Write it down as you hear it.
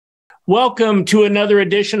Welcome to another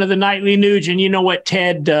edition of the Nightly Nuge. And you know what,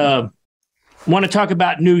 Ted, want to talk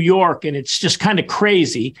about New York, and it's just kind of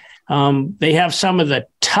crazy. They have some of the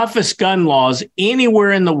toughest gun laws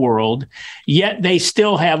anywhere in the world, yet they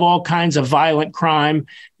still have all kinds of violent crime.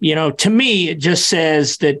 You know, to me, it just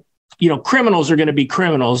says that, you know, criminals are going to be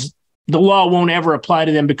criminals. The law won't ever apply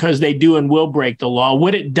to them because they do and will break the law.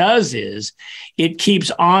 What it does is it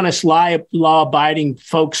keeps honest, law-abiding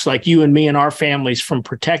folks like you and me and our families from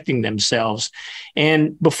protecting themselves.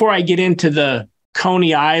 And before I get into the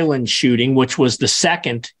Coney Island shooting, which was the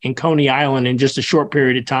second in Coney Island in just a short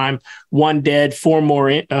period of time, 1 dead, 4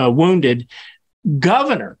 more wounded,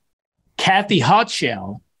 Governor Kathy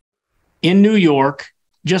Hochul in New York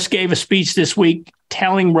just gave a speech this week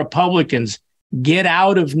telling Republicans, get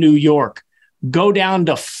out of New York, go down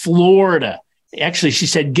to Florida. Actually, she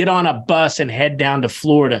said, get on a bus and head down to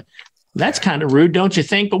Florida. That's kind of rude, don't you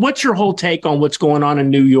think? But what's your whole take on what's going on in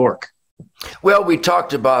New York? Well, we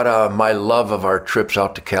talked about my love of our trips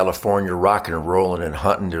out to California, rocking and rolling and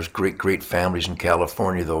hunting. There's great families in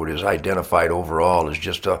California, though it is identified overall as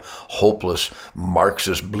just a hopeless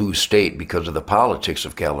Marxist blue state because of the politics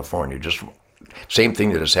of California. Just same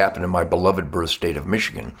thing that has happened in my beloved birth state of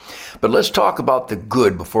Michigan. But let's talk about the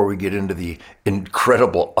good before we get into the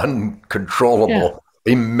incredible, uncontrollable,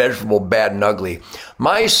 immeasurable, bad and ugly.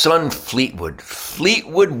 My son Theodore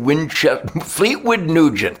Fleetwood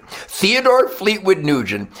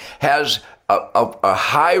Nugent has a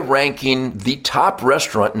high-ranking, the top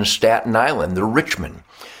restaurant in Staten Island, the Richmond.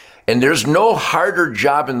 And there's no harder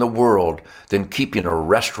job in the world than keeping a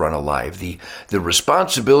restaurant alive. The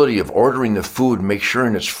responsibility of ordering the food, make sure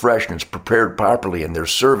it's fresh and it's prepared properly, and their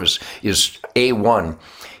service is A1.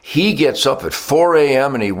 He gets up at 4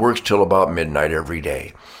 a.m. and he works till about midnight every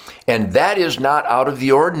day. And that is not out of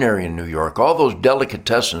the ordinary in New York. All those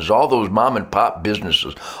delicatessens, all those mom and pop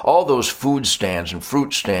businesses, all those food stands and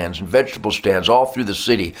fruit stands and vegetable stands all through the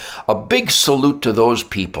city. A big salute to those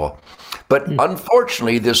people. But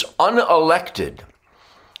unfortunately, this unelected,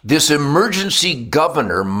 this emergency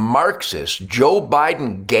governor, Marxist, Joe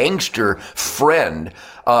Biden gangster friend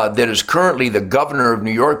that is currently the governor of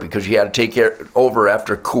New York because he had to take over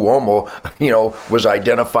after Cuomo, was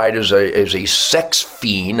identified as a sex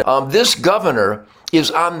fiend. This governor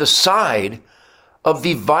is on the side of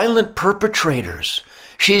the violent perpetrators.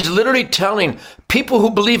 She's literally telling people who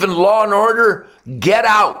believe in law and order, get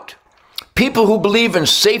out. People who believe in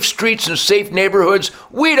safe streets and safe neighborhoods,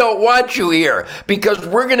 we don't want you here because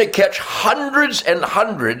we're going to catch hundreds and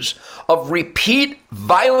hundreds of repeat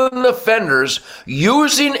violent offenders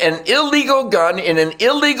using an illegal gun in an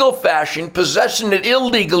illegal fashion, possessing it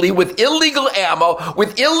illegally with illegal ammo,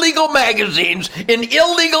 with illegal magazines in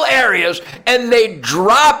illegal areas, and they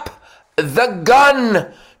drop the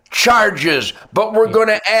gun charges, but we're going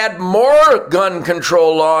to add more gun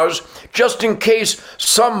control laws just in case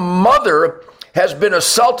some mother has been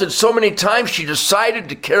assaulted so many times she decided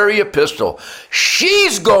to carry a pistol.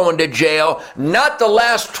 She's going to jail, not the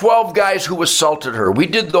last 12 guys who assaulted her. We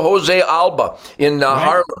did the Jose Alba in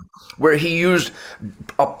Harlem, where he used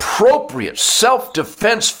appropriate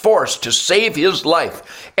self-defense force to save his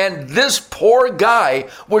life. And this poor guy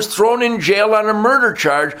was thrown in jail on a murder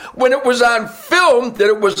charge when it was on film that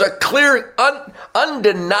it was a clear,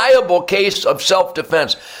 undeniable case of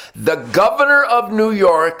self-defense. The governor of New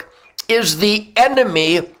York is the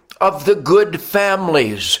enemy of the good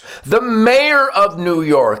families. The mayor of New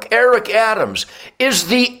York, Eric Adams, is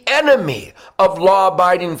the enemy of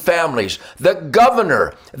law-abiding families. The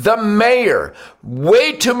governor, the mayor,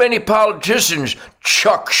 way too many politicians,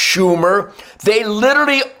 Chuck Schumer, they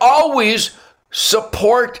literally always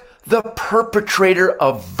support the perpetrator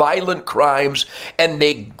of violent crimes, and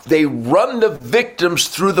they run the victims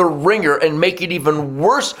through the ringer and make it even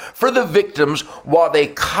worse for the victims while they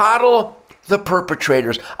coddle the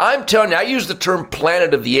perpetrators. I'm telling you, I use the term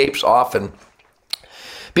Planet of the Apes often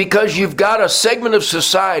because you've got a segment of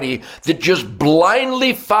society that just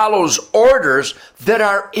blindly follows orders that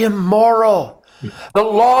are immoral. The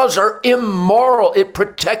laws are immoral. It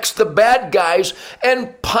protects the bad guys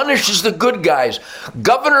and punishes the good guys.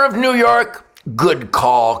 Governor of New York, good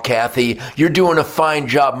call, Kathy. You're doing a fine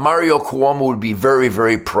job. Mario Cuomo would be very,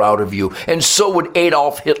 very proud of you. And so would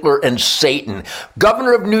Adolf Hitler and Satan.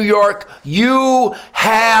 Governor of New York, you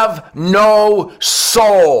have no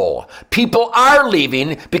soul. People are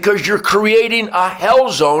leaving because you're creating a hell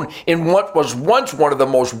zone in what was once one of the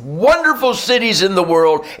most wonderful cities in the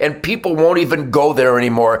world, and people won't even go there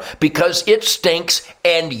anymore because it stinks,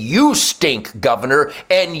 and you stink, Governor,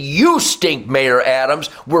 and you stink, Mayor Adams.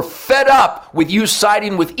 We're fed up with you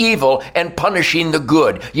siding with evil and punishing the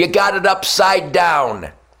good. You got it upside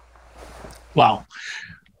down. Wow.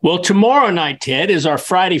 Well, tomorrow night, Ted, is our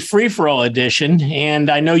Friday free-for-all edition, and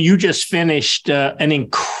I know you just finished an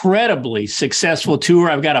incredibly successful tour.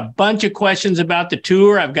 I've got a bunch of questions about the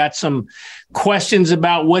tour. I've got some questions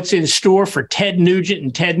about what's in store for Ted Nugent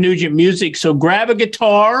and Ted Nugent Music. So grab a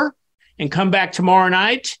guitar and come back tomorrow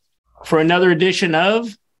night for another edition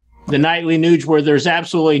of the Nightly Nuge, where there's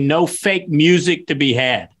absolutely no fake music to be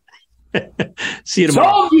had. See you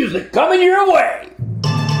tomorrow. Soul music coming your way.